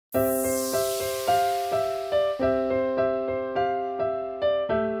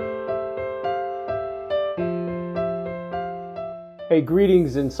Hey,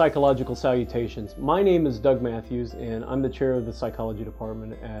 greetings and psychological salutations. My name is Doug Matthews and I'm the chair of the psychology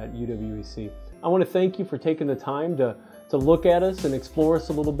department at UW-EC. I want to thank you for taking the time to look at us and explore us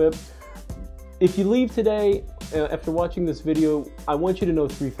a little bit. If you leave today after watching this video, I want you to know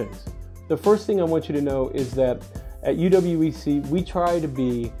three things. The first thing I want you to know is that at UW-EC, we try to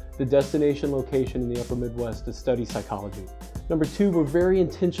be the destination location in the upper Midwest to study psychology. Number two, we're very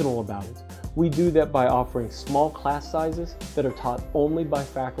intentional about it. We do that by offering small class sizes that are taught only by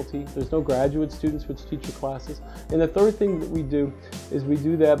faculty. There's no graduate students which teach your classes. And the third thing that we do is we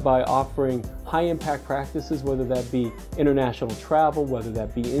do that by offering high impact practices, whether that be international travel, whether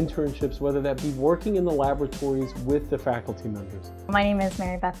that be internships, whether that be working in the laboratories with the faculty members. My name is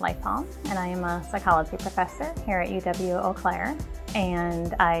Mary Beth Lightfall, and I am a psychology professor here at UW-Eau Claire,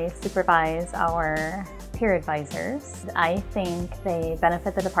 and I supervise our peer advisors. I think they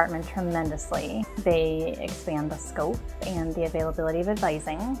benefit the department tremendously. They expand the scope and the availability of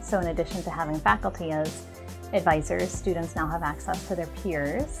advising. So in addition to having faculty as advisors, students now have access to their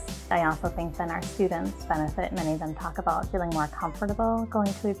peers. I also think then our students benefit. Many of them talk about feeling more comfortable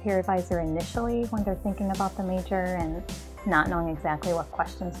going to a peer advisor initially when they're thinking about the major and not knowing exactly what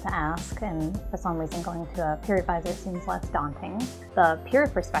questions to ask, and for some reason going to a peer advisor seems less daunting. The peer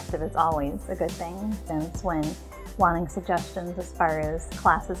perspective is always a good thing, since when wanting suggestions as far as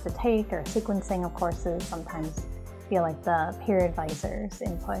classes to take or sequencing of courses, sometimes feel like the peer advisor's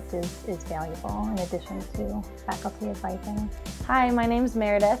input is valuable in addition to faculty advising. Hi, my name's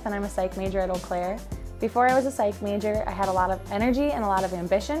Meredith and I'm a psych major at Eau Claire. Before I was a psych major, I had a lot of energy and a lot of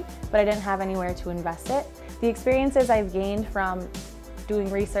ambition, but I didn't have anywhere to invest it. The experiences I've gained from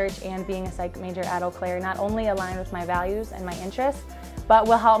doing research and being a psych major at Eau Claire not only align with my values and my interests, but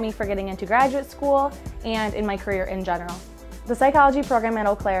will help me for getting into graduate school and in my career in general. The psychology program at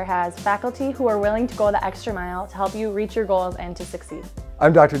Eau Claire has faculty who are willing to go the extra mile to help you reach your goals and to succeed.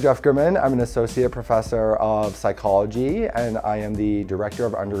 I'm Dr. Jeff Grimman. I'm an associate professor of psychology, and I am the director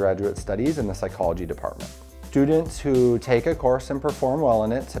of undergraduate studies in the psychology department. Students who take a course and perform well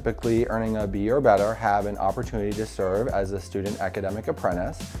in it, typically earning a B or better, have an opportunity to serve as a student academic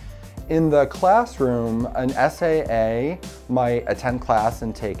apprentice. In the classroom, an SAA might attend class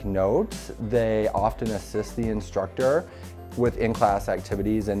and take notes. They often assist the instructor with in-class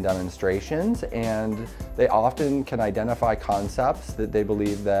activities and demonstrations, and they often can identify concepts that they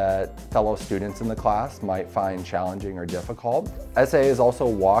believe that fellow students in the class might find challenging or difficult. SAAs also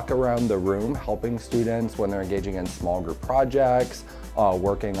walk around the room helping students when they're engaging in small group projects,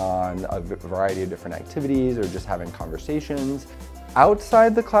 working on a variety of different activities, or just having conversations.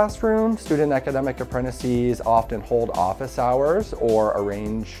 Outside the classroom, student academic apprentices often hold office hours or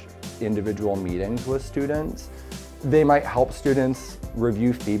arrange individual meetings with students. They might help students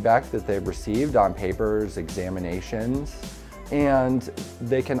review feedback that they've received on papers, examinations, and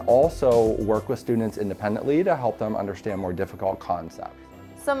they can also work with students independently to help them understand more difficult concepts.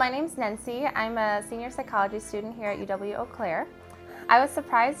 So my name's Nancy. I'm a senior psychology student here at UW-Eau Claire. I was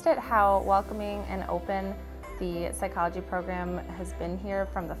surprised at how welcoming and open the psychology program has been here,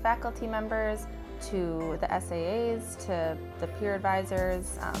 from the faculty members to the SAAs to the peer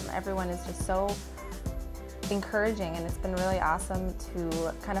advisors. Everyone is just so encouraging, and it's been really awesome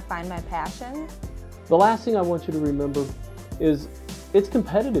to kind of find my passion. The last thing I want you to remember is it's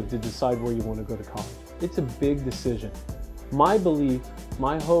competitive to decide where you want to go to college. It's a big decision. My belief,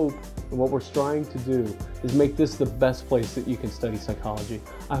 my hope, and what we're striving to do is make this the best place that you can study psychology.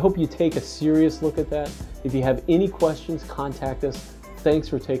 I hope you take a serious look at that. If you have any questions, contact us. Thanks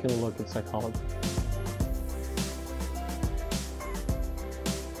for taking a look at psychology.